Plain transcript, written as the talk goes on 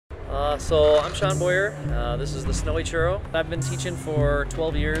So I'm Sean Boyer. This is the Snowy Churro. I've been teaching for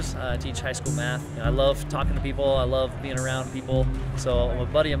 12 years. I teach high school math. I love talking to people. I love being around people. So a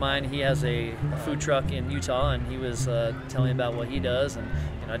buddy of mine, he has a food truck in Utah, and he was telling me about what he does, and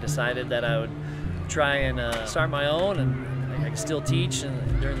I decided that I would try and start my own, and I could still teach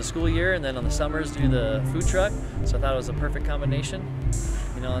during the school year, and then on the summers do the food truck. So I thought it was a perfect combination.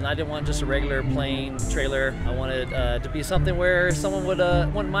 And I didn't want just a regular plain trailer. I wanted to be something where someone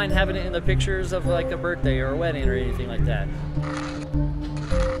wouldn't mind having it in the pictures of like a birthday or a wedding or anything like that.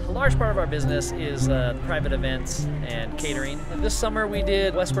 A large part of our business is private events and catering. This summer we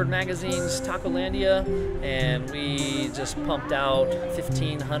did Westward Magazine's Tacolandia, and we just pumped out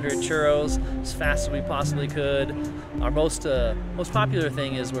 1,500 churros as fast as we possibly could. Our most popular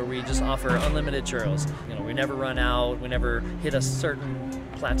thing is where we just offer unlimited churros. We never run out. We never hit a certain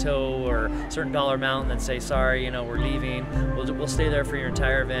plateau or certain dollar amount and then say sorry, we're leaving. We'll stay there for your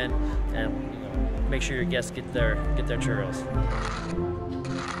entire event, and make sure your guests get their churros.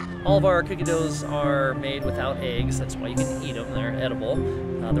 All of our cookie doughs are made without eggs. That's why you can eat them. They're edible.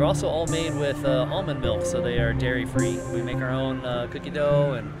 They're also all made with almond milk, so they are dairy-free. We make our own cookie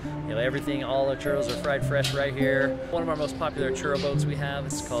dough, and everything. All our churros are fried fresh right here. One of our most popular churro boats we have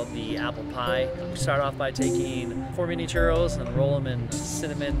is called the apple pie. We start off by taking 4 mini churros and roll them in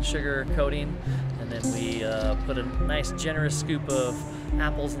cinnamon sugar coating, and then we put a nice generous scoop of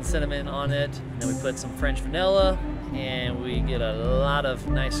apples and cinnamon on it. And then we put some French vanilla, and we get a lot of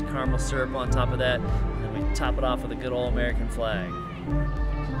nice caramel syrup on top of that, and then we top it off with a good old American flag.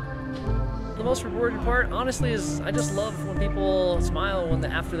 The most rewarding part, honestly, is I just love when people smile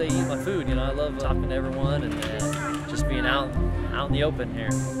after they eat my food. I love talking to everyone and just being out in the open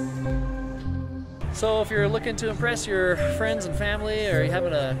here. So if you're looking to impress your friends and family, or you're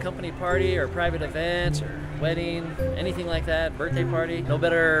having a company party or private event or wedding, anything like that, birthday party, no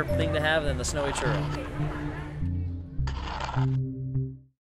better thing to have than the Snowy Churro.